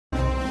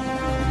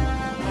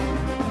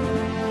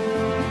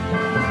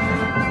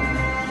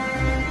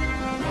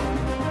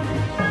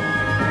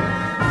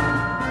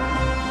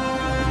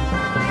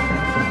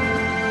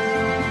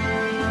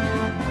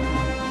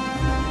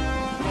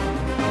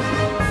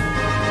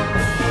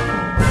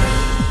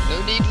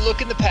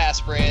look in the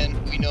past, Bran,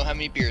 we know how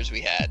many beers we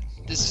had.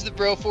 This is the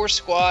Bro Force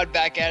Squad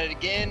back at it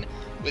again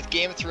with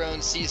Game of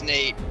Thrones Season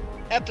 8,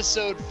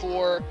 Episode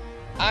 4.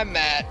 I'm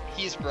Matt,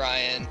 he's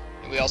Brian,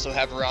 and we also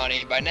have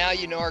Ronnie. By now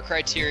you know our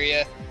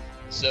criteria,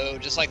 so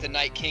just like the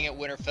Night King at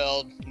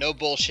Winterfell, no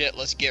bullshit,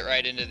 let's get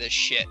right into this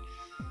shit.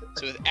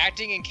 So with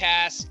acting and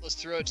cast, let's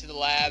throw it to the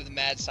lab, the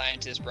mad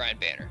scientist, Brian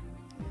Banner.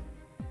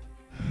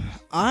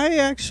 I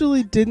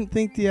actually didn't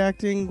think the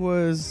acting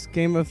was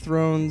Game of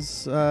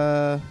Thrones. It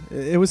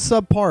was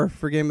subpar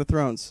for Game of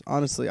Thrones,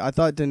 honestly. I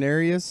thought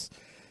Daenerys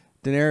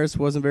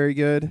wasn't very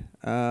good.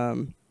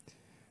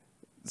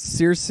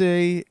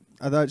 Cersei,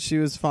 I thought she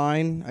was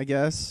fine, I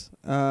guess.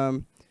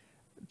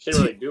 She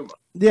didn't really do much.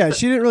 Yeah,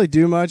 she didn't really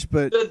do much,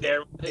 but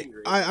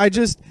I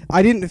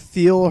didn't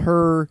feel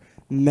her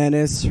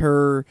menace,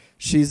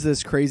 she's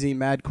this crazy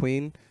mad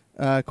queen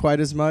quite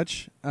as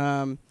much.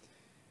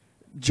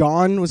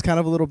 John was kind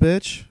of a little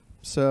bitch,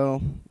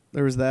 so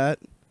there was that.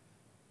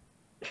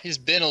 He's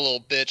been a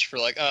little bitch for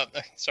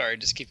sorry,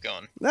 just keep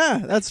going. Nah,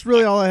 that's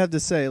really all I have to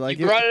say. Like,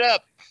 you brought it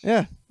up.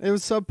 Yeah, it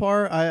was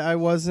subpar. I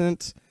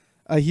wasn't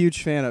a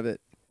huge fan of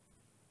it.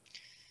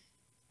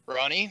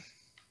 Ronnie?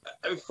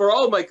 For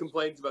all of my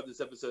complaints about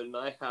this episode, and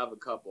I have a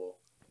couple,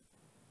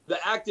 the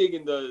acting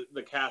and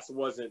the cast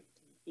wasn't,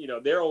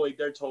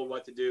 they're told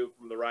what to do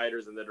from the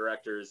writers and the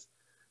directors.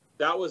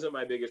 That wasn't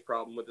my biggest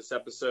problem with this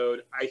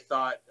episode. I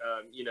thought,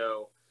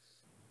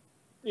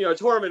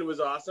 Tormund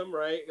was awesome,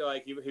 right?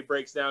 Like he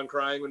breaks down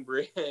crying when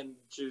Brienne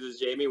chooses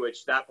Jaime,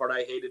 which that part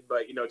I hated.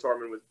 But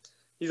Tormund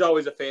he's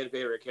always a fan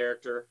favorite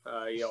character.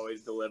 He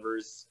always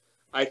delivers.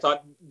 I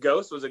thought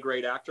Ghost was a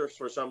great actor.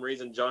 For some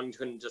reason, John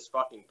couldn't just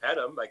fucking pet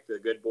him like the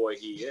good boy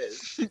he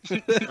is.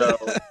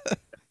 So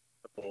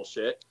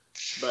bullshit.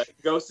 But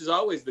Ghost is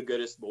always the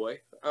goodest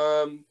boy.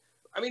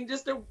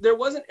 There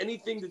wasn't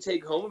anything to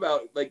take home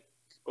about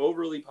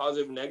overly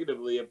positive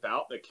negatively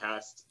about the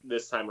cast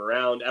this time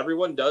around.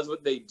 Everyone does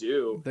what they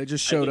do. They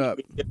just showed up.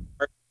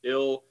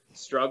 Still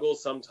struggle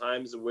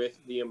sometimes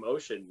with the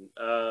emotion.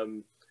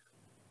 And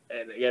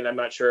again, I'm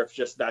not sure if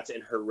just that's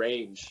in her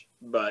range,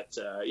 but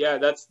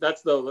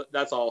that's all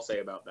I'll say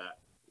about that.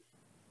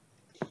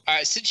 All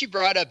right, since you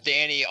brought up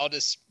Dany, I'll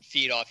just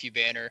feed off you,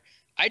 Banner.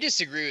 I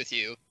disagree with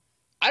you.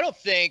 I don't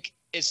think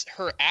it's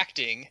her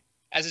acting.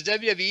 As a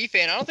WWE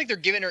fan, I don't think they're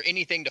giving her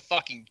anything to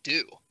fucking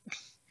do.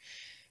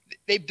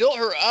 They built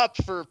her up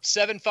for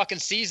 7 fucking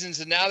seasons,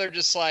 and now they're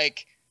just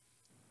like,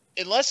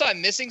 unless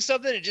I'm missing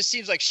something, it just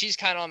seems like she's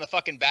kind of on the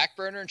fucking back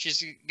burner, and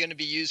she's going to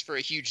be used for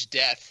a huge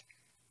death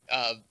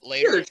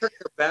later. They're turning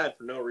her bad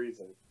for no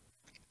reason.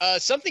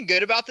 Something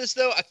good about this,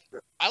 though,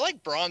 I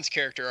like Bronn's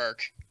character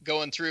arc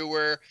going through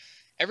where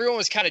everyone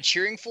was kind of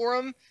cheering for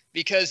him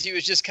because he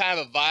was just kind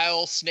of a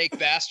vile snake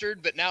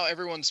bastard, but now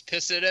everyone's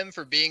pissed at him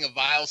for being a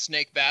vile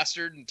snake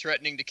bastard and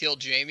threatening to kill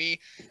Jaime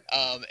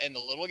and the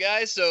little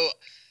guy. So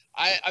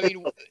I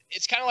mean,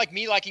 it's kind of like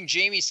me liking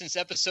Jaime since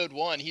episode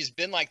 1. He's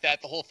been like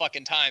that the whole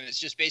fucking time. It's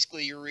just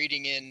basically you're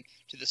reading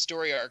into the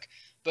story arc.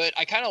 But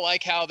I kind of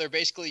like how they're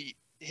basically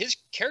his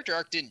character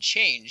arc didn't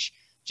change,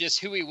 just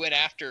who he went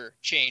after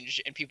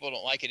changed, and people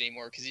don't like it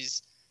anymore because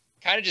he's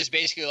kind of just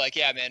basically like,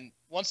 yeah, man,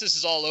 once this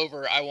is all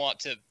over, I want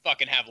to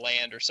fucking have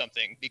land or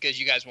something because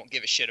you guys won't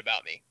give a shit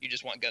about me. You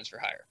just want guns for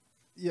hire.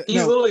 Yeah,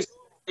 he's literally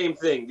the same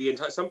thing the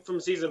entire from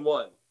season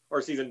 1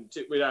 or season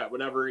 2,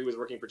 whenever he was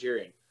working for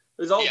Tyrion. It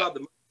was all about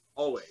the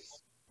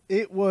always.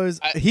 It was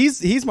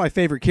he's my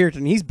favorite character,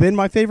 and he's been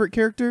my favorite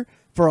character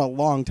for a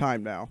long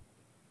time now.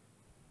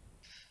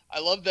 I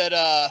love that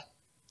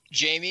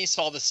Jaime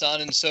saw the sun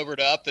and sobered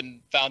up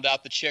and found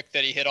out the chick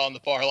that he hit on the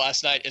bar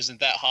last night isn't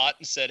that hot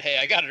and said, hey,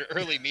 I got an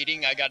early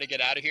meeting. I got to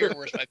get out of here.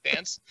 Where's my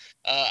pants?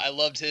 I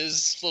loved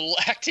his little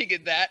acting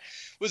in that.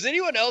 Was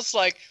anyone else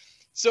like,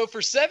 so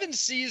for 7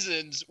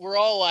 seasons, we're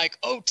all like,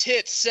 oh,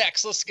 tits,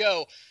 sex, let's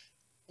go.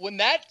 When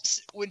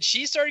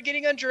she started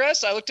getting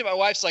undressed, I looked at my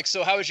wife's like,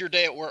 so how was your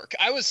day at work?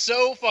 I was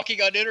so fucking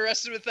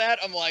uninterested with that.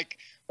 I'm like,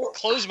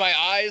 close my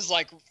eyes,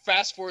 like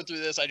fast forward through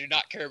this. I do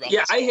not care about this.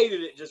 Yeah, I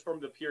hated it just from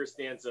the pure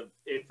stance of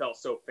it felt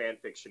so fan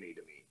fiction-y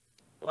to me.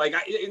 Like,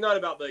 it's not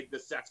about the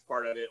sex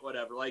part of it,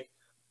 whatever. Like,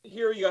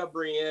 here you got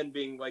Brienne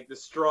being like the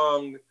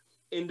strong,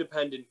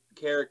 independent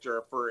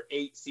character for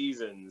 8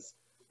 seasons.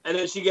 And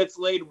then she gets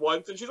laid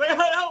once, and she's like, "I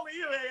don't leave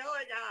me. Oh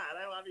my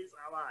god, I love you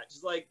so much."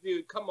 She's like,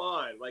 "Dude, come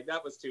on!" Like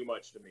that was too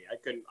much to me. I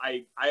couldn't.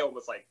 I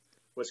almost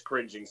was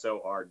cringing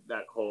so hard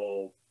that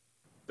whole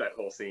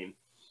scene.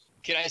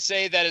 Can I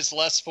say that it's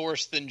less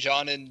forced than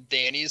Jon and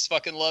Dany's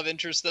fucking love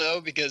interest though?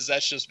 Because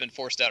that's just been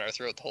forced down our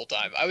throat the whole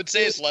time. I would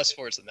say it's less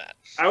forced than that.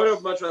 I would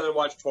have much rather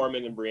watched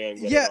Tormund and Brienne.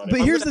 Yeah,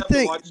 but here's the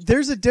thing: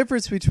 there's a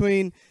difference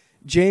between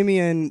Jaime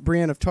and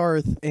Brienne of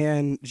Tarth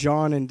and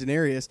Jon and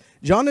Daenerys.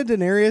 Jon and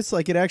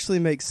Daenerys, it actually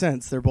makes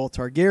sense. They're both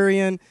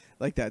Targaryen.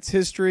 That's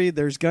history.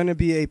 There's going to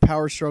be a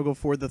power struggle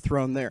for the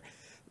throne there.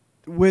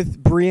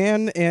 With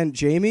Brienne and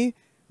Jaime,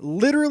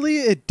 literally,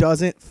 it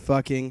doesn't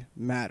fucking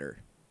matter.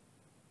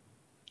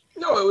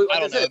 No, it was, I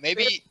don't know.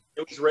 Maybe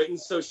it was written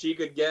so she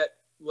could get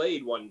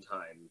laid one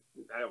time.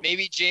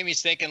 Maybe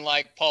Jamie's thinking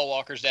like Paul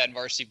Walker's dad in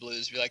Varsity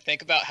Blues. Be like,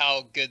 think about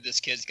how good this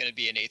kid's going to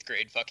be in 8th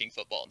grade fucking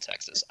football in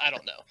Texas. I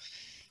don't know.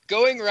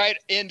 Going right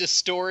into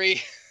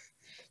story.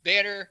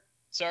 Banner,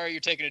 sorry you're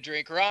taking a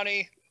drink.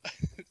 Ronnie,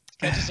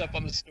 catch us up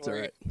on the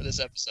story for this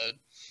episode.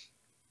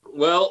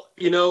 Well,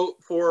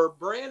 for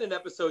Bran in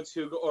episode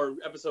 2 or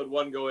episode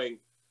 1 going,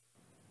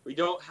 we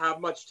don't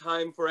have much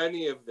time for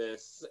any of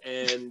this,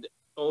 and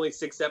only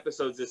 6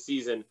 episodes this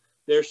season.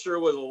 There sure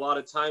was a lot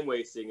of time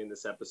wasting in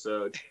this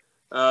episode.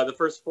 The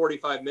first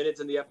 45 minutes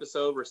in the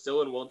episode, we're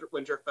still in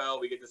Winterfell.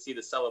 We get to see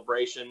the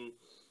celebration,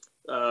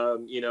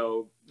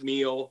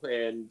 meal,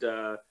 and,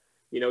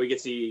 we get to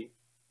see,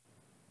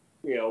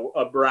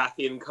 a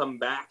Baratheon come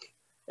back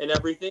and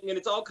everything. And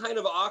it's all kind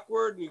of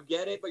awkward, and you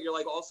get it, but you're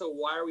like, also,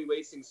 why are we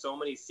wasting so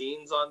many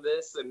scenes on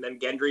this? And then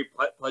Gendry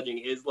pledging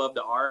his love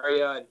to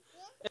Arya,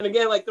 and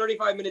again, like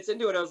 35 minutes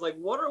into it, I was like,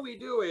 what are we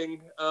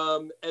doing?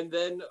 And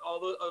then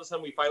all of a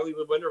sudden, we finally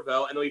leave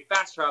Winterfell, and then we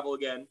fast travel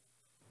again.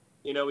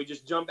 We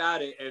just jump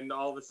at it, and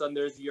all of a sudden,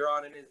 there's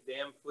Euron and his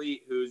damn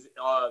fleet who's,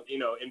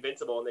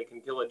 invincible, and they can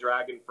kill a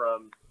dragon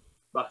from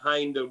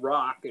behind a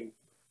rock and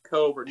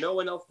cove where no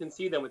one else can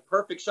see them with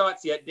perfect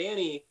shots. Yet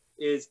Dany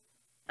is,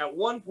 at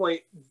one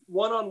point,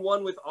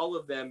 one-on-one with all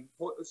of them,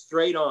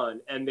 straight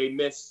on, and they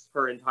miss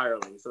her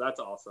entirely. So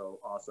that's also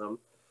awesome.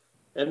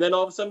 And then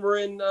all of a sudden we're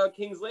in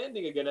King's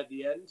Landing again at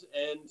the end,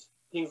 and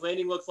King's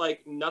Landing looks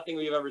like nothing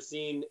we've ever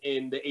seen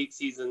in the 8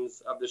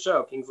 seasons of the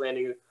show. King's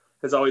Landing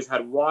has always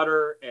had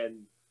water and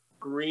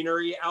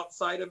greenery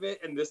outside of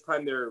it, and this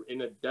time they're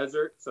in a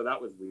desert, so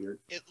that was weird.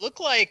 It looked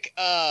like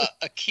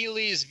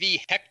Achilles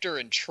v. Hector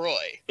and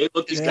Troy. It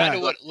looked kind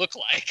of what it looked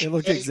like. It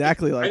looked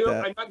exactly like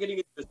that. I'm not getting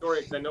into the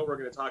story because I know we're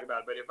going to talk about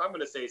it, but if I'm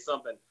going to say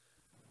something,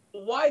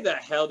 why the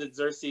hell did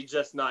Cersei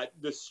just not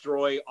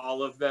destroy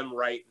all of them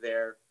right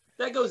there?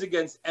 That goes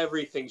against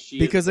everything she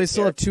because they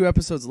still have 2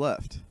 episodes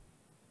left.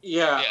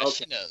 Yeah, okay.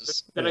 She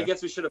knows. Then I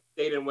guess we should have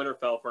stayed in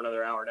Winterfell for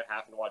another hour and a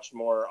half and watched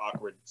more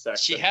awkward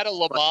sex. She had a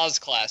Lamaze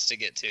class to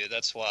get to.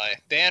 That's why.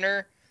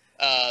 Banner,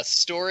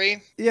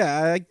 story.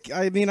 Yeah,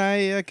 I mean,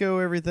 I echo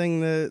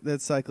everything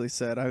that Cycly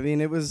said. I mean,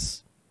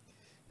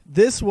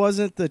 this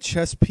wasn't the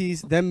chess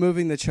piece, them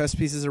moving the chess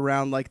pieces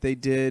around like they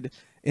did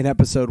in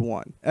episode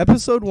 1.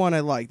 Episode 1 I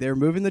liked. They were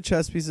moving the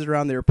chess pieces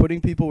around. They were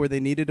putting people where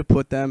they needed to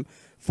put them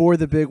for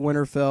the big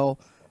Winterfell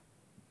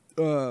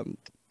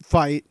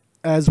fight,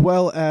 as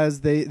well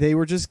as they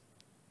were just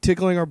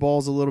tickling our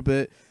balls a little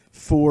bit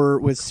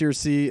with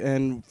Cersei,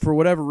 and for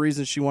whatever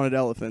reason she wanted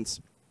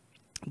elephants.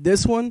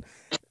 This one,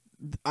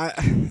 I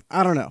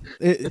don't know.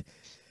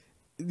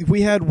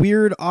 We had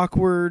weird,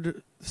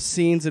 awkward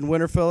scenes in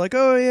Winterfell, like,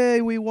 oh yeah,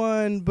 we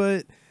won,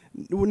 but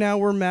now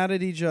we're mad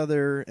at each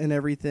other and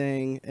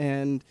everything,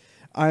 and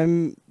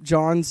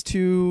John's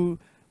too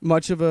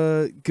much of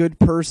a good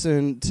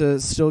person to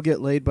still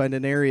get laid by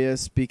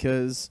Daenerys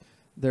because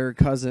they're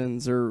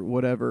cousins or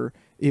whatever,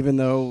 even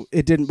though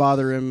it didn't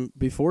bother him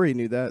before he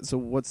knew that. So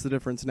what's the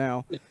difference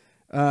now?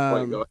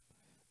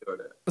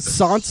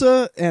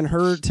 Sansa and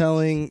her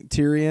telling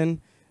Tyrion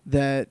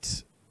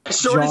that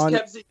shortest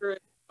kept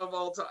secret of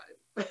all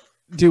time.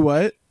 Do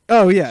what?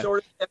 Oh yeah.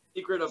 Shortest kept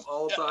secret of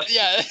all time.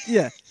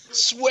 Yeah.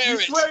 Swear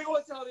it. Swear you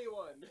won't tell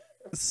anyone.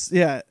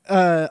 Yeah.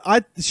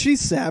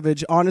 She's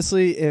savage.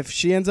 Honestly, if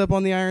she ends up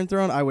on the Iron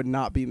Throne, I would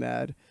not be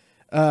mad.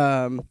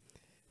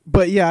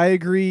 But yeah, I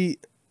agree.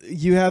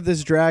 You have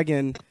this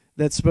dragon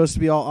that's supposed to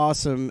be all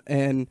awesome,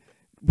 and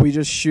we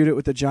just shoot it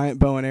with a giant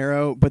bow and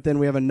arrow, but then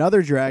we have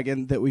another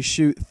dragon that we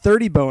shoot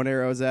 30 bow and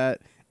arrows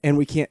at, and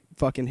we can't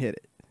fucking hit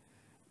it.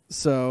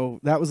 So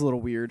that was a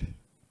little weird.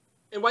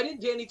 And why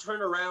didn't Dany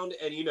turn around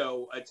and,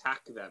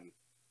 attack them?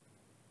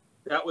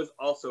 That was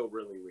also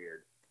really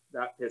weird.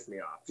 That pissed me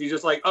off. She's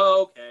just like,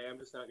 oh, okay, I'm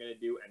just not going to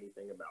do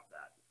anything about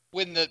that.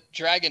 When the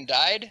dragon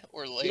died,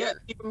 or later? Yeah,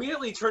 she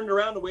immediately turned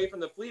around away from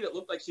the fleet. It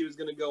looked like she was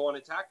going to go on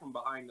attack from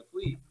behind the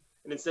fleet.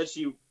 And instead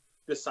she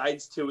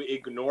decides to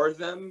ignore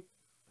them.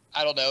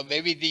 I don't know.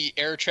 Maybe the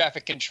air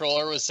traffic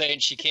controller was saying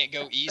she can't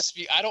go east.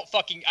 I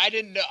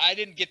didn't know. I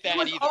didn't get that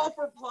either. It was all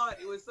for plot.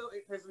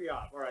 It pissed me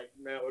off. All right,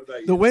 Matt, what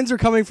about you? The winds are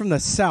coming from the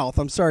south.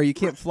 I'm sorry, you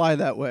can't fly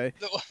that way.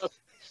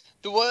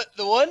 The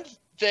one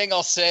thing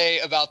I'll say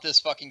about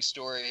this fucking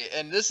story,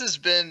 and this has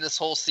been this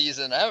whole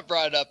season, I haven't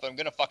brought it up, but I'm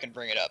going to fucking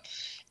bring it up.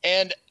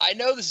 And I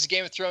know this is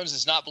Game of Thrones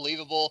is not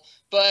believable,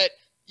 but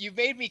you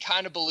made me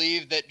kind of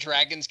believe that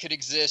dragons could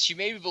exist. You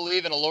made me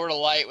believe in a Lord of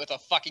Light with a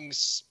fucking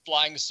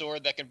flying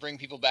sword that can bring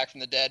people back from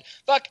the dead.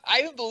 Fuck, I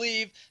even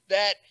believe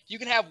that you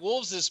can have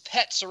wolves as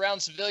pets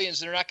around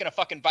civilians that are not going to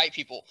fucking bite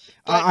people.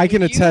 I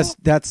can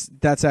attest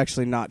that's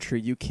actually not true.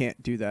 You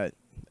can't do that.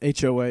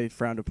 HOA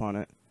frowned upon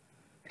it.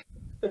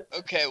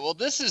 Okay, well,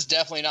 this is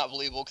definitely not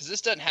believable because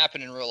this doesn't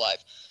happen in real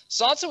life.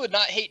 Sansa would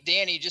not hate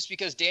Dany just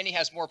because Dany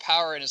has more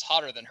power and is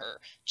hotter than her.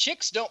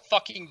 Chicks don't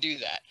fucking do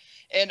that.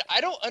 And I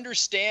don't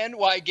understand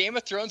why Game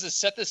of Thrones has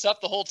set this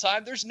up the whole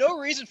time. There's no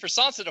reason for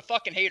Sansa to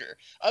fucking hate her,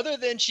 other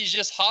than she's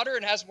just hotter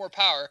and has more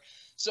power.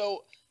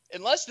 So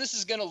unless this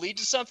is going to lead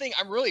to something,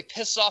 I'm really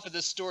pissed off at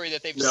this story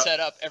that they've set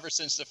up ever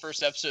since the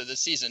first episode of this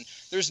season.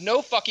 There's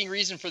no fucking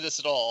reason for this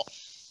at all.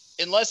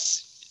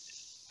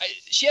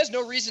 she has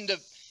no reason to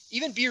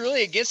even be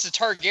really against the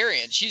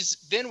Targaryen. She's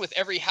been with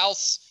every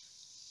house,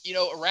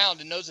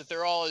 around and knows that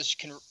they're all as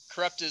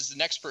corrupt as the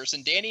next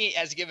person. Dany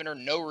has given her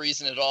no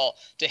reason at all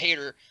to hate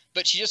her,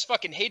 but she just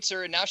fucking hates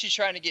her, and now she's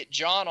trying to get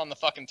Jon on the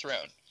fucking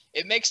throne.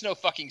 It makes no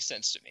fucking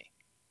sense to me.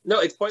 No,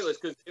 it's pointless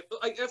because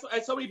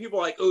so many people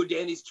are like, oh,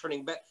 Dany's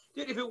turning back.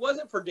 Dude, if it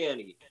wasn't for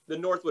Dany, the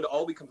North would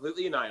all be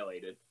completely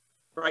annihilated.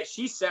 Right?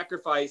 She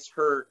sacrificed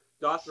her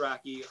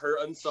Dothraki, her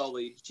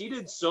Unsullied. She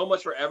did so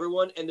much for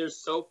everyone, and they're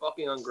so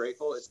fucking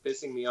ungrateful. It's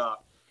pissing me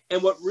off.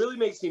 And what really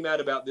makes me mad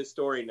about this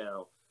story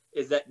now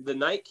is that the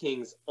Night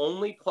King's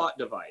only plot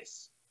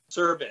device,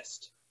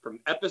 serviced from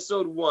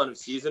episode 1 of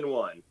season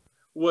 1,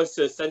 was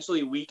to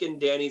essentially weaken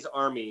Dany's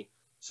army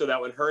so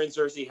that when her and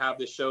Cersei have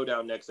the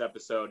showdown next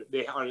episode,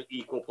 they are on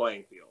equal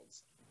playing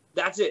fields.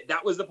 That's it.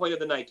 That was the point of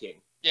the Night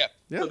King. Yeah.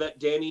 So that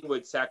Dany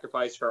would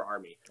sacrifice her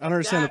army. I don't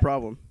understand the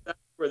problem. That's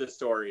where the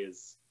story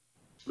is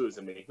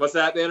losing me. What's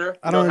that, Banner?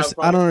 I don't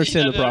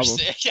understand the problem.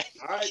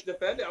 All right,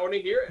 defend it. I want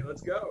to hear it.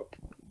 Let's go.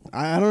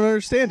 I don't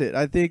understand it.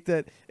 I think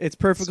that it's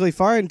perfectly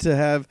fine to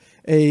have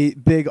a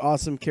big,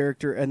 awesome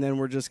character, and then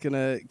we're just going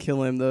to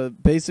kill him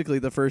basically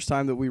the first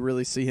time that we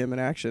really see him in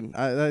action.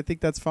 I think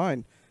that's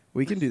fine.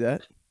 We can do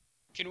that.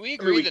 Can we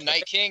agree the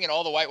Night King and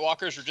all the White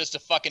Walkers were just a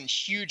fucking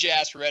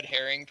huge-ass red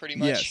herring, pretty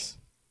much?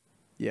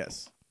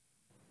 Yes.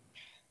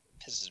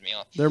 Pisses me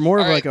off. They're more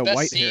of like a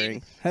white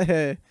herring.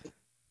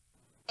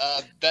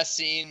 Best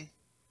scene,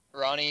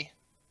 Ronnie?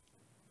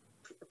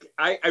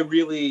 I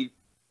really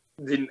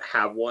didn't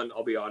have one,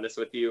 I'll be honest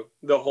with you.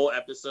 The whole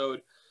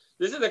episode.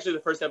 This is actually the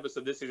first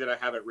episode this season I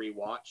haven't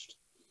rewatched.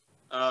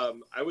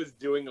 I was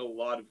doing a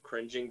lot of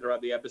cringing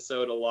throughout the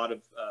episode, a lot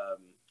of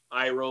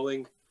eye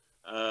rolling.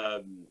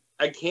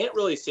 I can't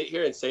really sit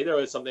here and say there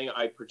was something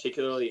I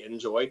particularly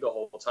enjoyed the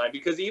whole time,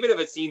 because even if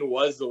a scene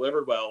was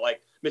delivered well,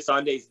 like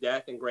Missandei's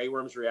death and Grey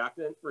Worm's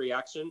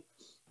reaction,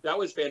 that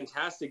was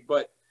fantastic,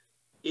 but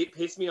it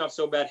pissed me off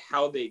so bad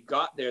how they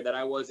got there that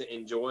I wasn't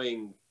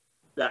enjoying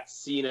that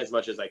scene as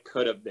much as I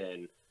could have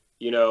been,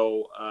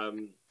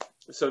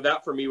 so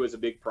that for me was a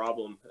big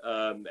problem.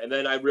 And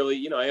then I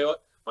really,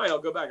 I'll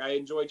go back. I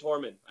enjoyed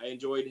Tormund. I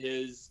enjoyed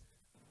his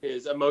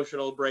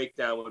emotional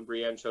breakdown when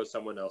Brienne chose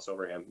someone else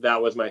over him.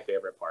 That was my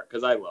favorite part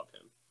because I love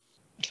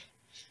him.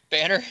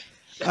 Banner?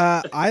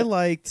 I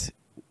liked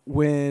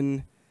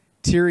when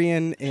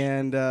Tyrion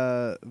and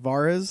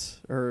Varys,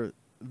 or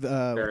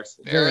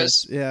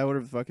Varys, yeah,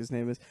 whatever the fuck his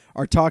name is,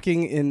 are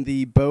talking in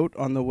the boat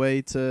on the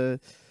way to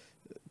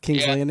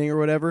King's Landing or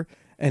whatever,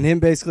 and him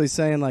basically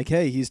saying like,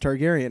 hey, he's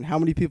Targaryen. How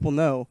many people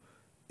know?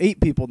 8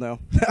 people know.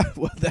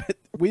 Well,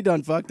 we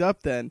done fucked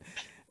up then,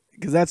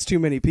 because that's too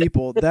many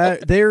people.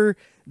 That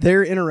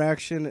their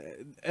interaction,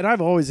 and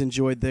I've always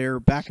enjoyed their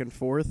back and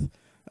forth.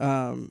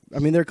 I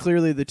mean, they're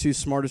clearly the 2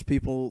 smartest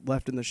people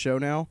left in the show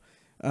now,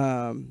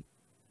 and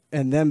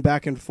them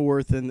back and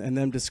forth and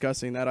them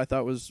discussing that, I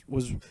thought was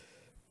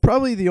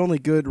probably the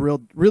only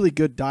really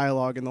good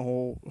dialogue in the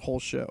whole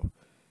show.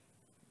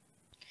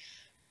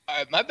 All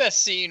right, my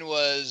best scene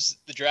was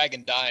the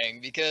dragon dying,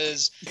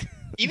 because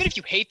even if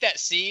you hate that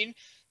scene,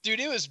 dude,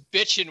 it was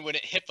bitching when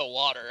it hit the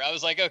water. I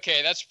was like,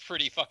 okay, that's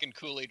pretty fucking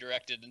coolly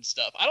directed and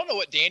stuff. I don't know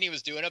what Dany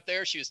was doing up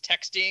there. She was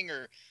texting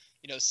or,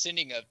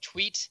 sending a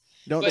tweet.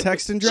 Don't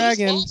text and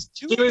dragon.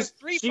 She was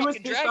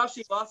pissed off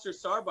she lost her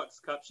Starbucks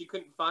cup. She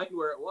couldn't find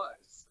where it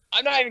was.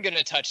 I'm not even going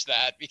to touch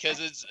that,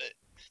 because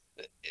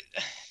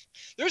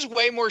there's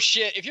way more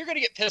shit. If you're going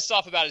to get pissed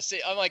off about it,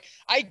 I'm like,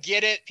 I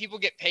get it. People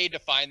get paid to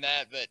find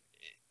that, but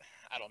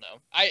I don't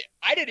know. I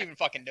didn't even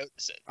fucking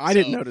notice it. I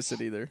didn't notice it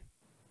either.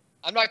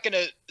 I'm not going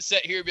to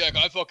sit here and be like,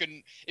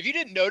 if you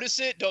didn't notice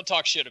it, don't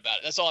talk shit about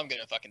it. That's all I'm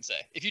going to fucking say.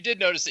 If you did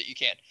notice it, you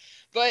can.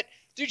 But,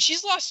 dude,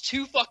 she's lost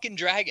 2 fucking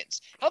dragons.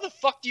 How the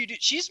fuck do you do?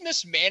 She's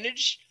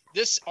mismanaged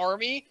this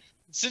army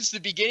since the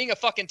beginning of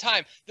fucking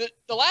time.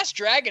 The last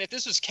dragon, if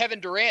this was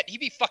Kevin Durant, he'd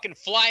be fucking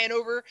flying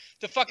over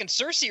to fucking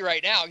Cersei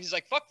right now. He's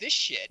like, fuck this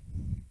shit.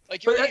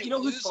 Like, but you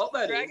know whose fault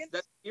that is?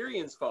 That's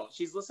Tyrion's fault.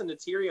 She's listened to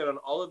Tyrion on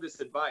all of this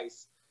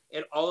advice,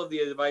 and all of the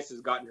advice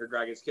has gotten her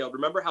dragons killed.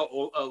 Remember how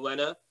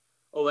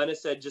Olenna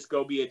said, just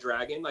go be a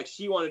dragon? Like,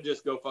 she wanted to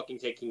just go fucking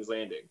take King's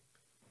Landing.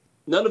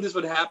 None of this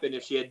would happen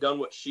if she had done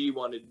what she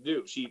wanted to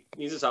do. She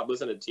needs to stop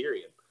listening to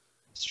Tyrion.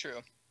 It's true.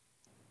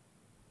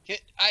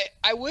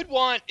 I would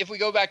want, if we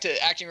go back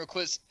to acting real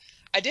quick,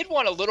 I did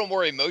want a little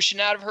more emotion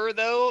out of her,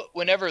 though.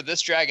 Whenever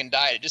this dragon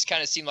died, it just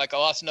kind of seemed like I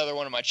lost another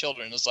one of my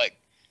children. It was like,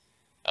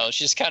 oh,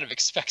 she just kind of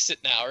expects it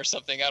now or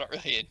something. I don't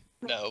really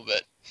know,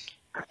 but...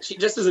 She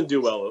just doesn't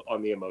do well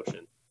on the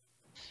emotion.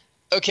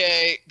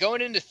 Okay,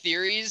 going into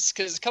theories,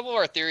 because a couple of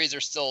our theories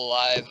are still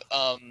alive.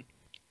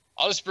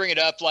 I'll just bring it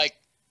up. Like,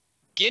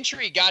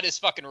 Gendry got his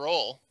fucking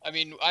role. I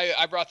mean,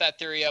 I brought that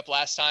theory up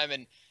last time,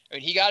 and I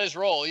mean, he got his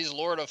role. He's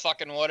Lord of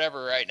fucking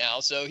whatever right now.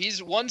 So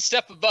he's one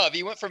step above.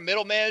 He went from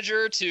middle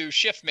manager to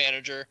shift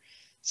manager.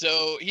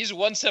 So he's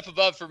one step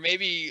above for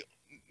maybe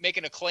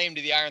making a claim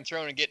to the Iron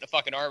Throne and getting a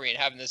fucking army and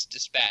having this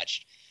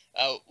dispatched.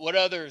 What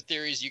other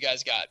theories you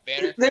guys got,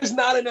 Banner? There's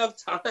not enough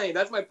time.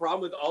 That's my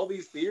problem with all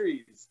these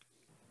theories.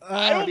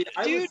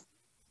 Dude.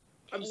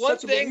 I'm one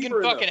such a thing can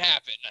believer in fucking them.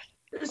 happen.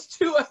 There's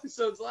 2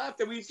 episodes left,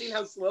 and we've seen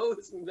how slow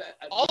this.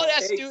 All it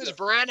has to do is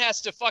Bran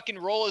has to fucking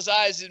roll his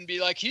eyes and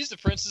be like, "He's the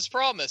Prince's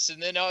Promise,"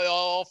 and then it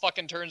all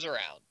fucking turns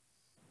around.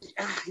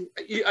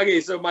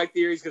 Okay, so my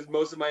theories, because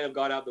most of mine have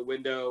gone out the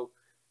window.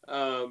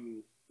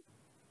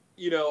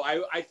 You know,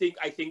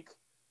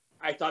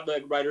 I thought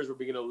the writers were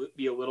going to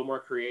be a little more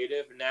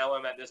creative. Now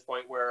I'm at this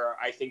point where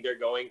I think they're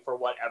going for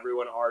what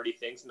everyone already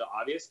thinks and the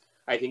obvious.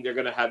 I think they're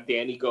going to have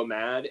Dany go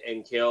mad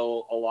and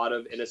kill a lot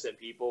of innocent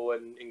people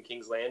in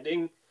King's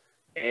Landing,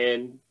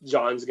 and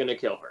Jon's going to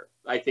kill her.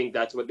 I think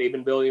that's what they've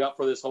been building up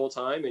for this whole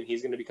time, and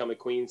he's going to become a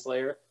Queen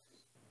Slayer.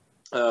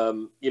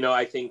 You know,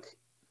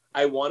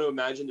 I want to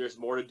imagine there's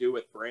more to do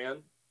with Bran.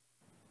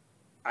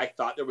 I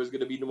thought there was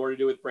going to be more to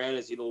do with Bran.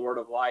 Is he the Lord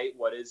of Light?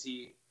 What is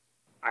he?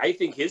 I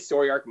think his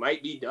story arc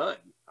might be done.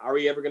 Are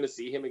we ever going to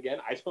see him again?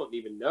 I don't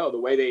even know. The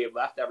way they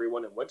left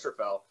everyone in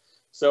Winterfell.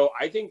 So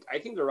I think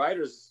the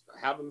writers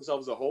have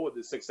themselves a hole with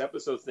the 6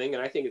 episode thing,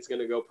 and I think it's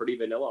going to go pretty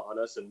vanilla on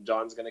us, and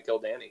Jon's going to kill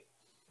Dany.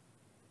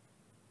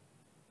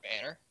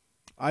 Banner?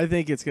 I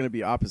think it's going to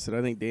be opposite.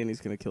 I think Dany's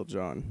going to kill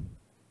Jon.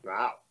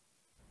 Wow.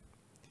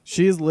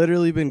 She has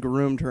literally been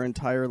groomed her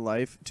entire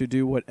life to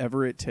do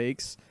whatever it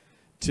takes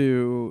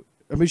to...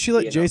 I mean, she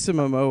let Jason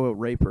Momoa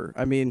rape her.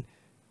 I mean,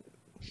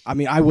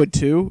 I would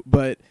too,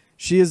 but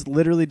she has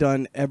literally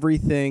done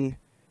everything,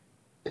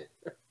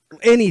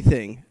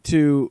 anything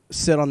to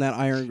sit on that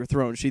Iron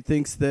Throne. She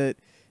thinks that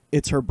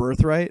it's her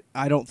birthright.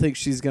 I don't think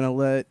she's going to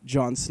let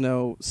Jon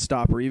Snow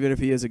stop her, even if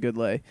he is a good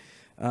lay.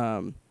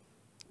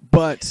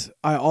 But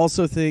I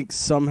also think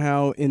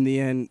somehow in the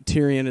end,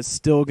 Tyrion is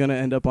still going to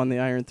end up on the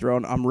Iron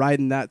Throne. I'm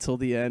riding that till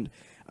the end.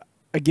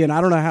 Again,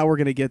 I don't know how we're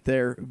going to get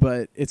there,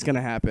 but it's going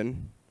to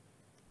happen.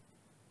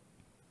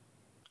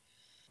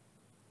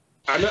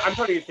 I'm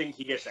starting to think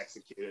he gets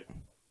executed.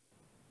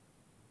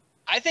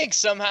 I think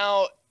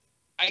somehow,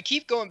 I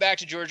keep going back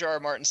to George R. R.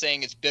 Martin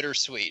saying it's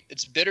bittersweet.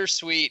 It's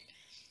bittersweet.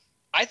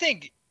 I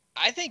think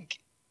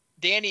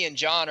Dany and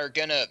Jon are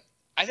gonna.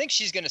 I think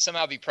she's gonna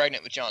somehow be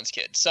pregnant with Jon's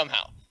kid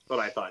somehow. What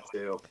I thought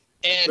too.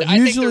 And but I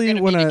usually,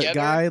 think when a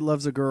guy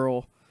loves a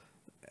girl,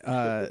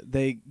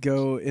 they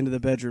go into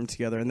the bedroom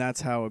together, and that's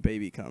how a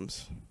baby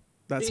comes.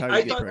 That's how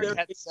you get pregnant.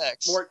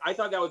 I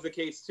thought that was the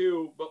case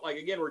too, but like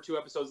again, we're 2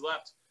 episodes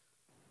left.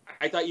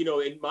 I thought, you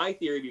know, in my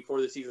theory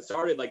before the season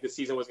started, like the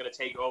season was going to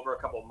take over a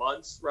couple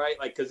months, right?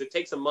 Like, because it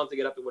takes a month to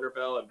get up to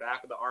Winterfell and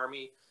back with the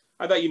army.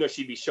 I thought, you know,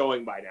 she'd be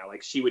showing by now.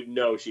 Like, she would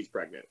know she's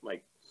pregnant.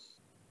 Like,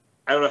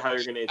 I don't know how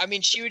you're going to... I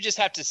mean, she would just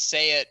have to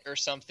say it or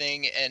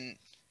something, and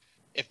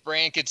if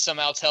Bran could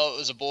somehow tell it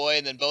was a boy,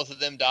 and then both of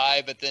them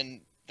die, but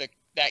then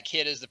that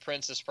kid is the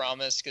Prince's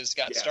Promise, because it's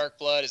got Stark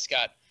blood, it's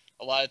got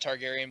a lot of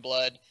Targaryen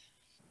blood.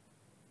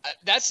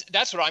 That's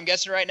what I'm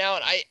guessing right now,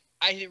 and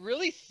I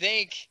really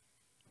think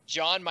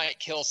Jon might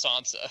kill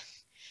Sansa,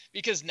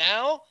 because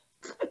now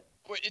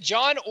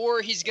Jon,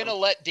 or he's gonna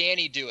let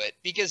Dany do it,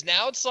 because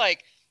now it's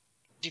like,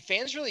 do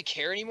fans really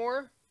care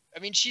anymore? I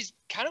mean, she's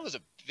kind of was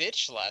a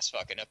bitch last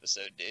fucking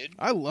episode, dude.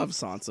 I love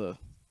Sansa.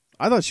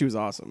 I thought she was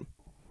awesome.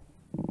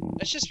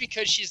 That's just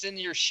because she's in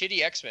your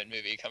shitty X-Men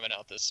movie coming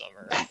out this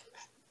summer.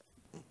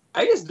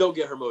 I just don't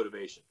get her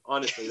motivation,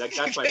 honestly. Like,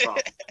 that's my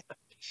problem.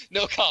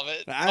 No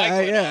comment.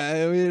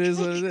 I mean, it is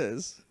what it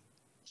is.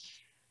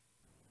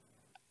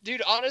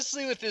 Dude,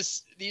 honestly, with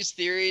these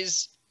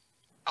theories,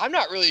 I'm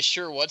not really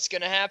sure what's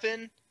going to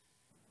happen.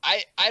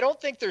 I don't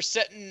think they're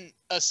setting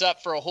us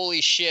up for a holy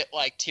shit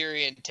like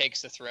Tyrion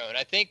takes the throne.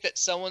 I think that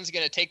someone's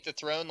going to take the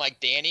throne like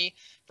Dany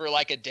for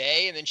like a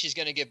day, and then she's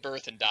going to give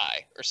birth and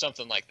die or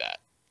something like that.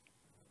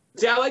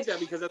 See, I like that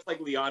because that's like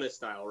Lyanna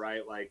style,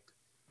 right? Like,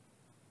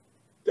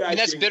 and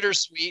that's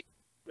bittersweet.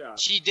 Yeah.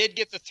 She did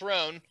get the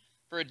throne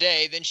for a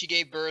day, then she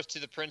gave birth to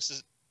the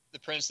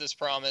Prince's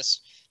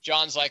Promise.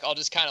 Jon's like, I'll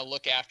just kind of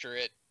look after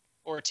it.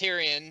 Or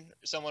Tyrion,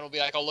 someone will be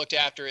like, I'll look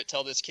after it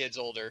till this kid's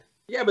older.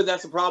 Yeah, but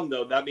that's the problem,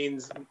 though. That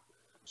means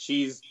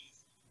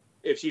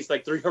if she's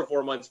like 3 or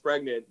 4 months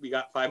pregnant, we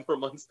got 5 more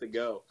months to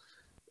go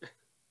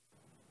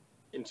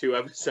in 2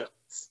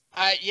 episodes.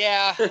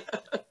 Yeah,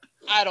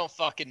 I don't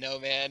fucking know,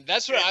 man.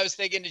 That's what I was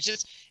thinking.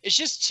 It's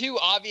just too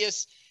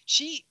obvious.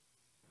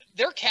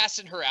 They're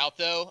casting her out,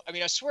 though. I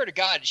mean, I swear to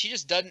God, she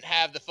just doesn't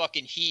have the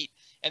fucking heat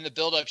and the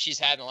buildup she's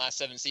had in the last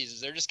 7 seasons.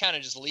 They're just kind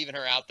of just leaving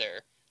her out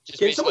there. Just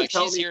basically like,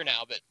 she's here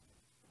now, but...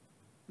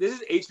 This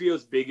is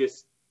HBO's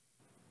biggest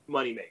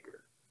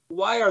moneymaker.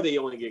 Why are they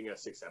only giving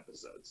us 6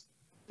 episodes?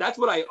 That's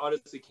what I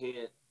honestly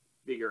can't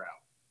figure out.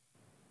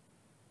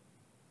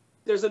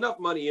 There's enough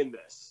money in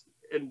this.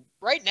 And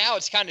right now,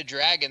 it's kind of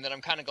dragging that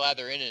I'm kind of glad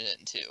they're in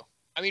it, too.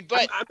 I mean,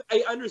 but...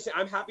 I understand.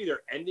 I'm happy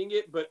they're ending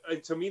it, but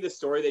to me, the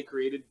story they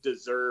created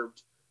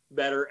deserved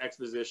better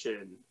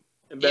exposition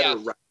and better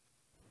writing.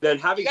 Then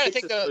having... You gotta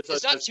think, though,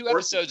 it's not 2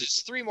 episodes,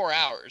 it's 3 more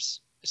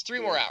hours. It's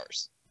 3 more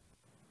hours.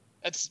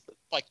 That's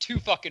like 2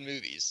 fucking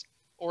movies.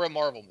 Or a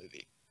Marvel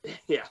movie.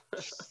 Yeah.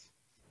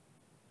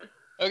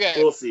 Okay,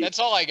 we'll see. That's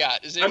all I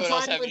got. Does anyone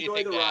else have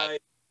anything to add?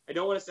 I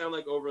don't want to sound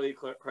like overly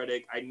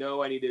critic. I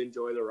know I need to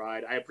enjoy the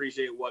ride. I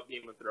appreciate what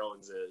Game of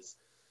Thrones is.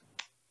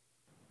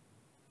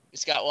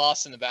 It's got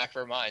lost in the back of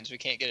our minds. We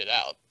can't get it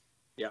out.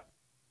 Yeah.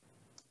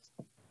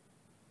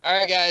 All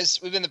right, guys.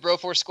 We've been the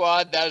Broforce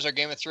Squad. That is our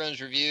Game of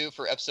Thrones review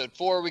for episode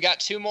 4. We got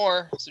 2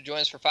 more, so join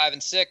us for 5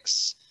 and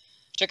 6.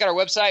 Check out our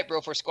website,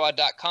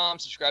 broforcesquad.com.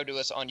 Subscribe to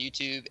us on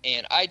YouTube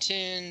and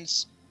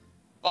iTunes.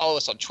 Follow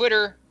us on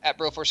Twitter at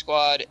Broforce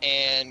Squad,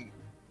 and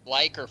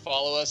like or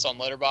follow us on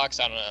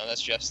Letterboxd. I don't know.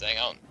 That's Jeff's thing.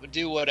 I'll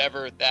do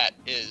whatever that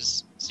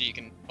is so you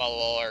can follow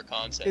all our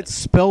content. It's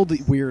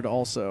spelled weird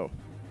also,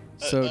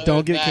 so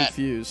don't get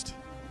confused.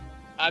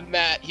 I'm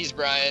Matt. He's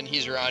Brian.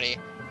 He's Ronnie.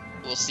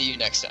 We'll see you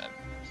next time.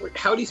 Wait,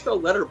 how do you spell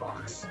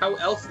letterbox? How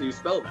else do you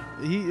spell that?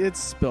 It's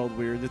spelled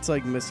weird. It's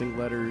like missing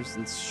letters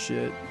and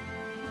shit.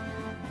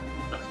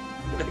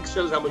 That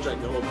shows how much I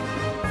know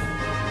about it.